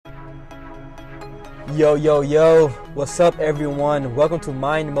Yo, what's up everyone? Welcome to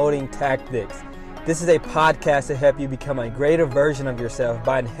Mind Molding Tactics. This is a podcast to help you become a greater version of yourself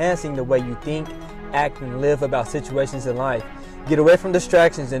by enhancing the way you think, act, and live about situations in life. Get away from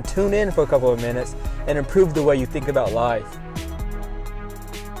distractions and tune in for a couple of minutes and improve the way you think about life.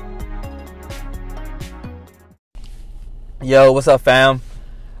 Yo, what's up fam?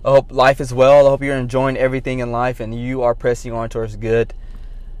 I hope life is well. I hope you're enjoying everything in life and you are pressing on towards good.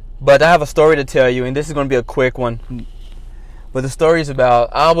 But I have a story to tell you, and this is going to be a quick one. But the story is about,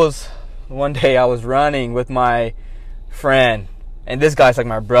 one day I was running with my friend, and this guy's like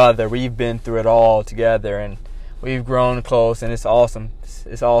my brother. We've been through it all together, and we've grown close, and it's awesome.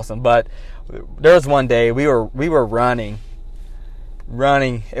 It's awesome. But there was one day we were running.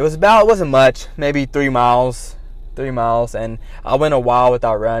 It wasn't much, maybe 3 miles, and I went a while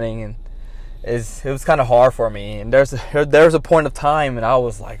without running, and it was kind of hard for me. And there's a point of time, and I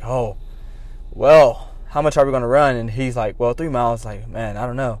was like, oh, well, how much are we going to run? And he's like, well, 3 miles. Like, man, I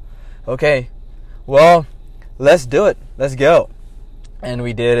don't know. Okay, well, let's do it. Let's go. And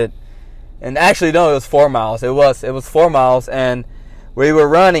we did it. And actually, no, it was 4 miles. It was 4 miles, and we were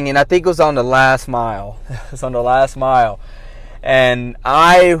running, and I think it was on the last mile. It was on the last mile. And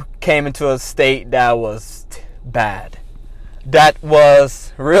I came into a state that was bad. That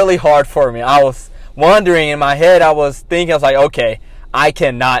was really hard for me. I was wondering in my head, I was like, okay, I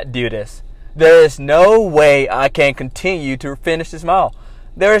cannot do this. There is no way I can continue to finish this mile.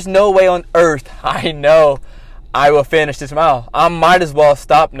 There is no way on earth I know I will finish this mile. I might as well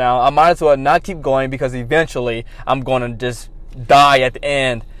stop now. I might as well not keep going because eventually I'm going to just die at the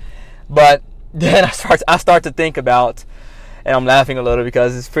end. But then I start to think about, and I'm laughing a little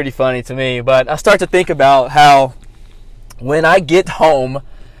because it's pretty funny to me, but I start to think about how when I get home,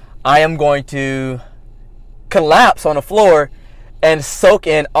 I am going to collapse on the floor and soak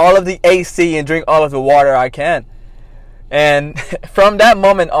in all of the AC and drink all of the water I can. And from that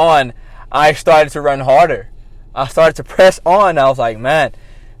moment on, I started to run harder. I started to press on. I was like, man,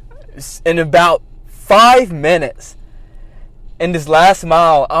 in about 5 minutes, in this last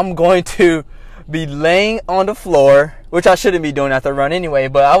mile, I'm going to be laying on the floor, which I shouldn't be doing after a run anyway,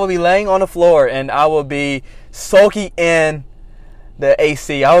 but I will be laying on the floor and I will be soaking in the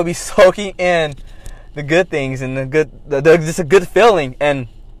AC. I will be soaking in the good things and just a good feeling. And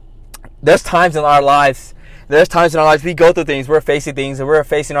there's times in our lives we go through things, we're facing things, and we're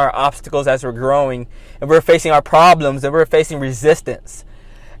facing our obstacles as we're growing, and we're facing our problems, and we're facing resistance.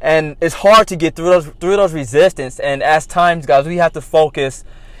 And it's hard to get through those resistance. And as times, guys, we have to focus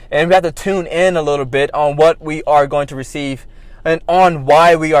and we have to tune in a little bit on what we are going to receive and on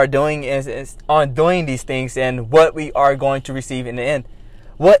why we are doing these things and what we are going to receive in the end.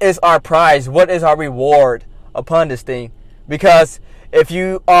 What is our prize? What is our reward upon this thing? Because if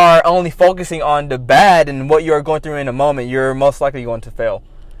you are only focusing on the bad and what you are going through in a moment, you're most likely going to fail.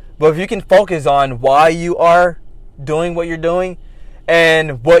 But if you can focus on why you are doing what you're doing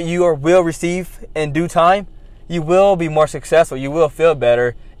and what you will receive in due time, you will be more successful. You will feel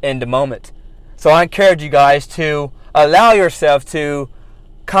better in the moment. So I encourage you guys to allow yourself to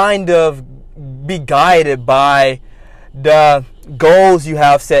kind of be guided by the goals you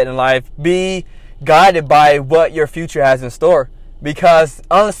have set in life. Be guided by what your future has in store. Because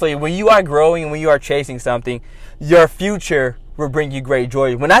honestly, when you are growing and when you are chasing something, your future will bring you great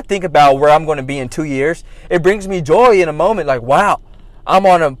joy. When I think about where I'm going to be in 2 years, it brings me joy in a moment. Like, wow, I'm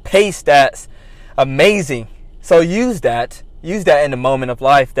on a pace that's amazing. So use that in the moment of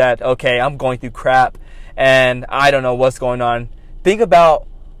life that, okay, I'm going through crap and I don't know what's going on. Think about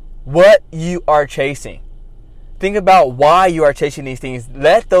what you are chasing. Think about why you are chasing these things.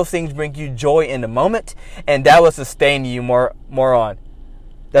 Let those things bring you joy in the moment, and that will sustain you more on.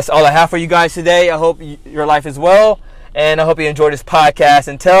 That's all I have for you guys today. I hope your life is well, and I hope you enjoy this podcast.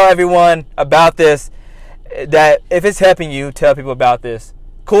 And tell everyone about this, that if it's helping you, tell people about this.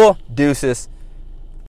 Cool? Deuces.